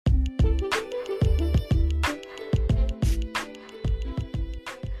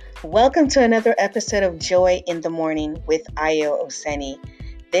Welcome to another episode of Joy in the Morning with Ayo Oseni.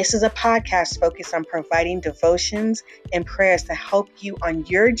 This is a podcast focused on providing devotions and prayers to help you on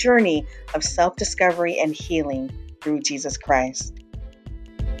your journey of self-discovery and healing through Jesus Christ.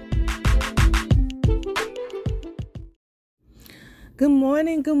 Good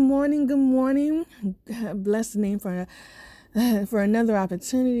morning, good morning, good morning. Bless the name for another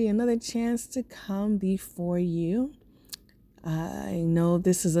opportunity, another chance to come before you. I know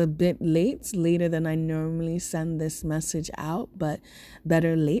this is a bit later than I normally send this message out, but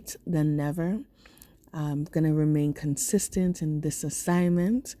better late than never. I'm going to remain consistent in this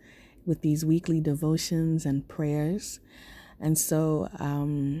assignment with these weekly devotions and prayers. And so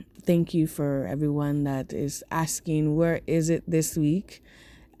thank you for everyone that is asking, where is it this week?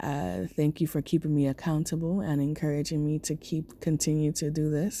 Thank you for keeping me accountable and encouraging me to continue to do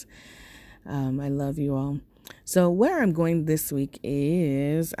this. I love you all. So where I'm going this week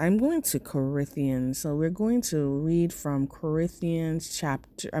is I'm going to Corinthians. So we're going to read from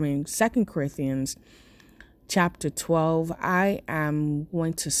Second Corinthians chapter 12. I am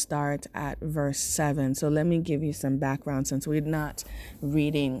going to start at verse 7. So let me give you some background since we're not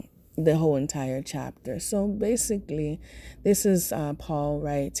reading the whole entire chapter. So basically, this is Paul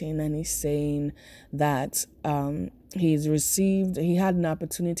writing, and he's saying that he had an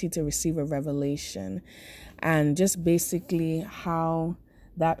opportunity to receive a revelation, and just basically how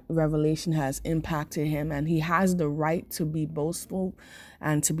that revelation has impacted him, and he has the right to be boastful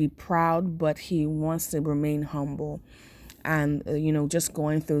and to be proud, but he wants to remain humble, and just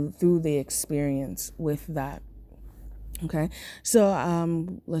going through the experience with that. Okay,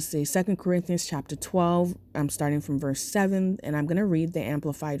 so let's see, 2 Corinthians chapter 12, I'm starting from verse 7, and I'm going to read the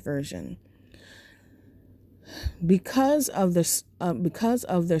Amplified Version. Because of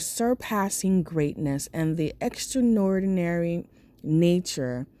the surpassing greatness and the extraordinary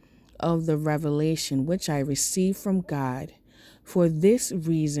nature of the revelation which I received from God, for this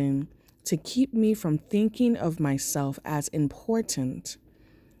reason, to keep me from thinking of myself as important,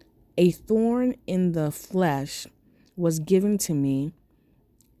 a thorn in the flesh was given to me,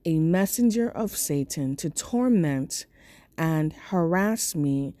 a messenger of Satan to torment and harass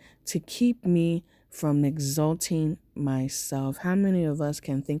me, to keep me from exalting myself. How many of us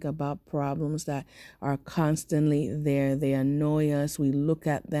can think about problems that are constantly there? They annoy us. We look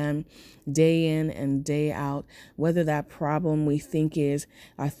at them day in and day out. Whether that problem we think is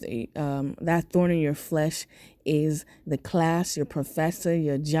that thorn in your flesh is the class, your professor,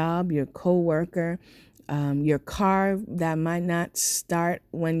 your job, your coworker, your car that might not start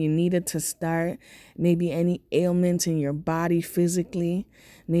when you need it to start, maybe any ailment in your body physically,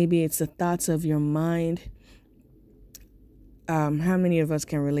 maybe it's the thoughts of your mind. How many of us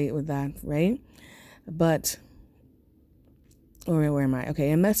can relate with that, right? But where am I? Okay,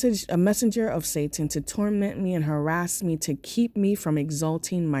 a messenger of Satan to torment me and harass me, to keep me from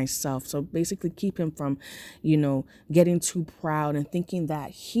exalting myself. So basically keep him from, getting too proud and thinking that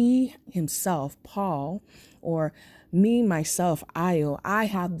he himself, Paul, or me, myself, I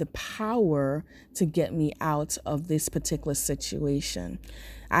have the power to get me out of this particular situation.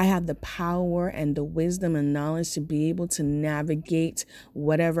 I have the power and the wisdom and knowledge to be able to navigate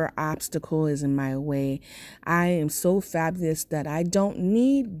whatever obstacle is in my way. I am so fabulous that I don't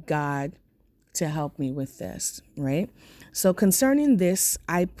need God to help me with this, right? So concerning this,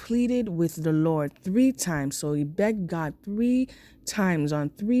 I pleaded with the Lord 3 times. So he begged God 3 times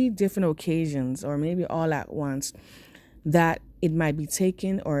on 3 different occasions, or maybe all at once, that it might be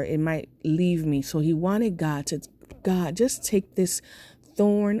taken or it might leave me. So he wanted God, just take this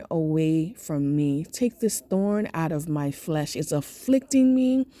thorn away from me. Take this thorn out of my flesh. It's afflicting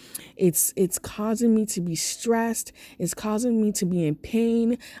me. It's causing me to be stressed. It's causing me to be in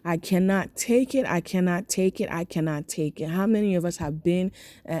pain. I cannot take it. I cannot take it. I cannot take it. How many of us have been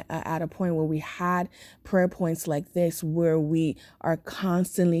at a point where we had prayer points like this, where we are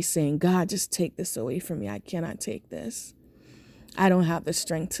constantly saying, God, just take this away from me. I cannot take this. I don't have the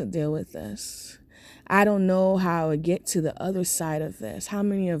strength to deal with this. I don't know how to get to the other side of this. How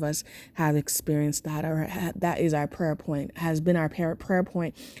many of us have experienced that, or that is our prayer point, has been our prayer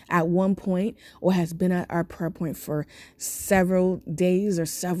point at one point, or has been at our prayer point for several days or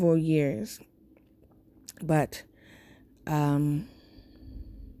several years? But, okay,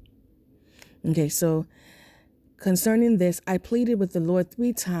 so concerning this, I pleaded with the Lord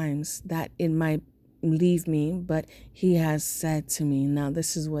 3 times that it might leave me, but he has said to me, now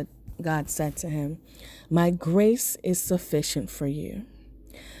this is what God said to him, my grace is sufficient for you.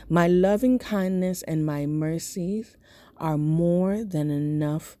 My loving kindness and my mercies are more than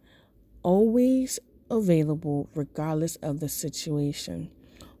enough, always available regardless of the situation.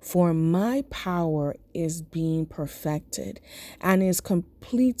 For my power is being perfected and is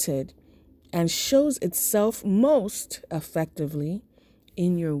completed and shows itself most effectively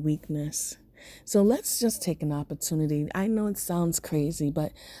in your weakness. So let's just take an opportunity. I know it sounds crazy,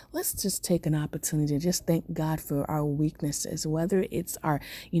 but let's just take an opportunity to just thank God for our weaknesses, whether it's our,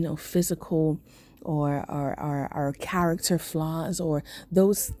 physical or our character flaws, or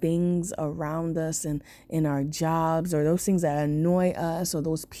those things around us and in our jobs, or those things that annoy us, or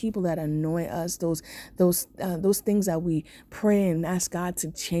those people that annoy us, those things that we pray and ask God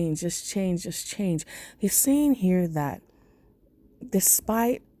to change, just change, just change. He's saying here that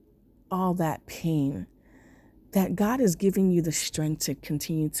despite all that pain, that God is giving you the strength to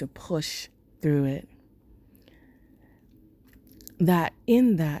continue to push through it. That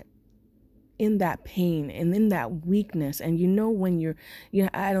in that pain and in that weakness, and when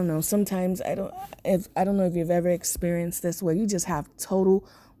I don't know, sometimes I don't know if you've ever experienced this, where you just have total,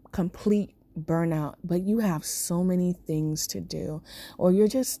 complete burnout, but you have so many things to do, or you're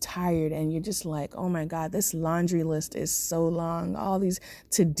just tired and you're just like, oh my God, this laundry list is so long, all these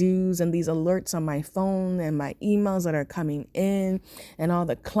to-dos and these alerts on my phone and my emails that are coming in and all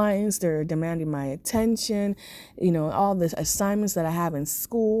the clients that are demanding my attention, all the assignments that I have in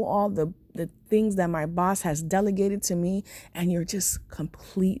school, all the things that my boss has delegated to me, and you're just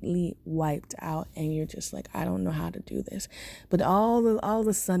completely wiped out, and you're just like, I don't know how to do this. But all of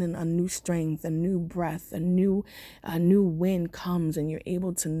a sudden, a new strength, a new breath, a new wind comes, and you're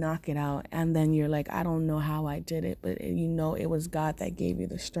able to knock it out. And then you're like, I don't know how I did it, but it was God that gave you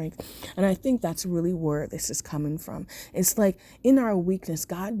the strength. And I think that's really where this is coming from. It's like in our weakness,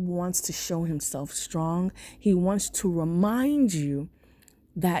 God wants to show himself strong. He wants to remind you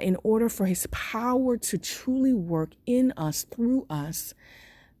that in order for his power to truly work in us, through us,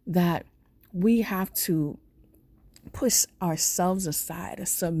 that we have to push ourselves aside,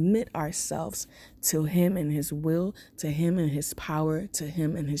 submit ourselves to him and his will, to him and his power, to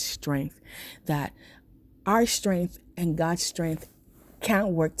him and his strength. That our strength and God's strength can't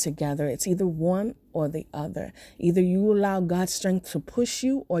work together. It's either one or the other. Either you allow God's strength to push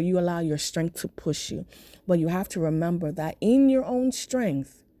you, or you allow your strength to push you. But you have to remember that in your own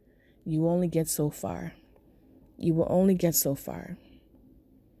strength, you only get so far. You will only get so far.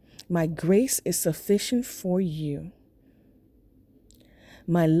 My grace is sufficient for you.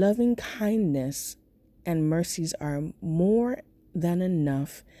 My loving kindness and mercies are more than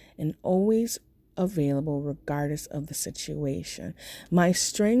enough and always available regardless of the situation. My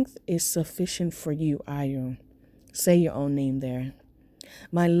strength is sufficient for you, Ayu. Say your own name there.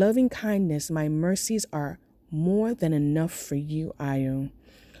 My loving kindness, my mercies are more than enough for you, Ayu.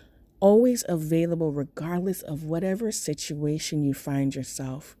 Always available regardless of whatever situation you find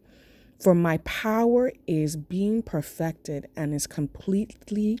yourself. For my power is being perfected and is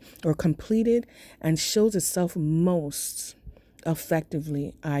completed and shows itself most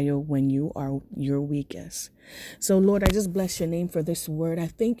effectively, Ayo, when you are your weakest. So Lord, I just bless your name for this word. I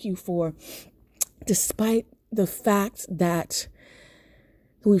thank you for, despite the fact that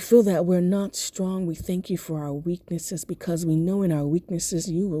we feel that we're not strong, we thank you for our weaknesses, because we know in our weaknesses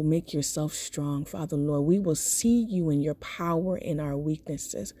you will make yourself strong, Father Lord. We will see you in your power in our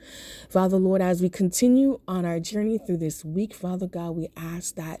weaknesses. Father Lord, as we continue on our journey through this week, Father God, we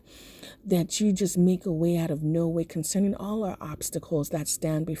ask that you just make a way out of no way concerning all our obstacles that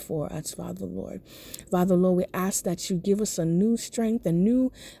stand before us, Father Lord. Father Lord, we ask that you give us a new strength, a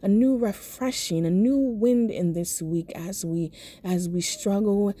new refreshing, a new wind in this week as we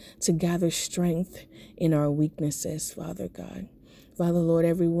struggle to gather strength in our weaknesses, Father God. Father Lord,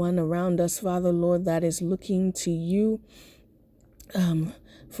 everyone around us, Father Lord, that is looking to you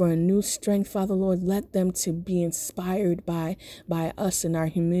for a new strength, Father Lord, let them to be inspired by us in our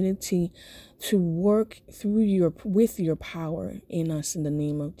humility to work with your power in us, in the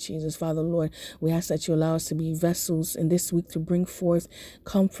name of Jesus. Father Lord, we ask that you allow us to be vessels in this week to bring forth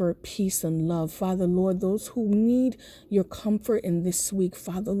comfort, peace, and love. Father Lord, those who need your comfort in this week,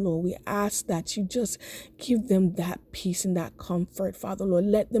 Father Lord, we ask that you just give them that peace and that comfort, Father Lord.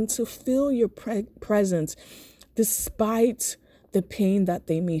 Let them to feel your presence despite the pain that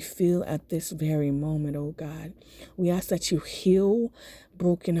they may feel at this very moment, oh God. We ask that you heal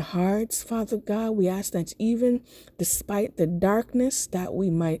broken hearts, Father God. We ask that even despite the darkness that we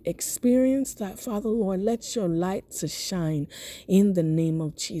might experience, that, Father Lord, let your light to shine in the name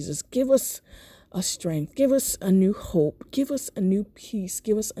of Jesus. Give us a strength. Give us a new hope. Give us a new peace.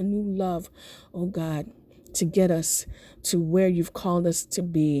 Give us a new love, oh God. to get us to where you've called us to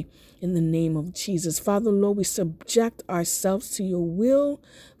be in the name of Jesus. Father, Lord, we subject ourselves to your will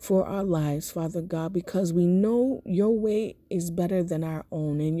for our lives, Father God, because we know your way is better than our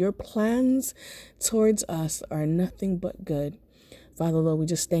own and your plans towards us are nothing but good. Father, Lord, we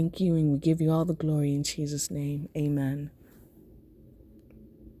just thank you and we give you all the glory in Jesus' name. Amen.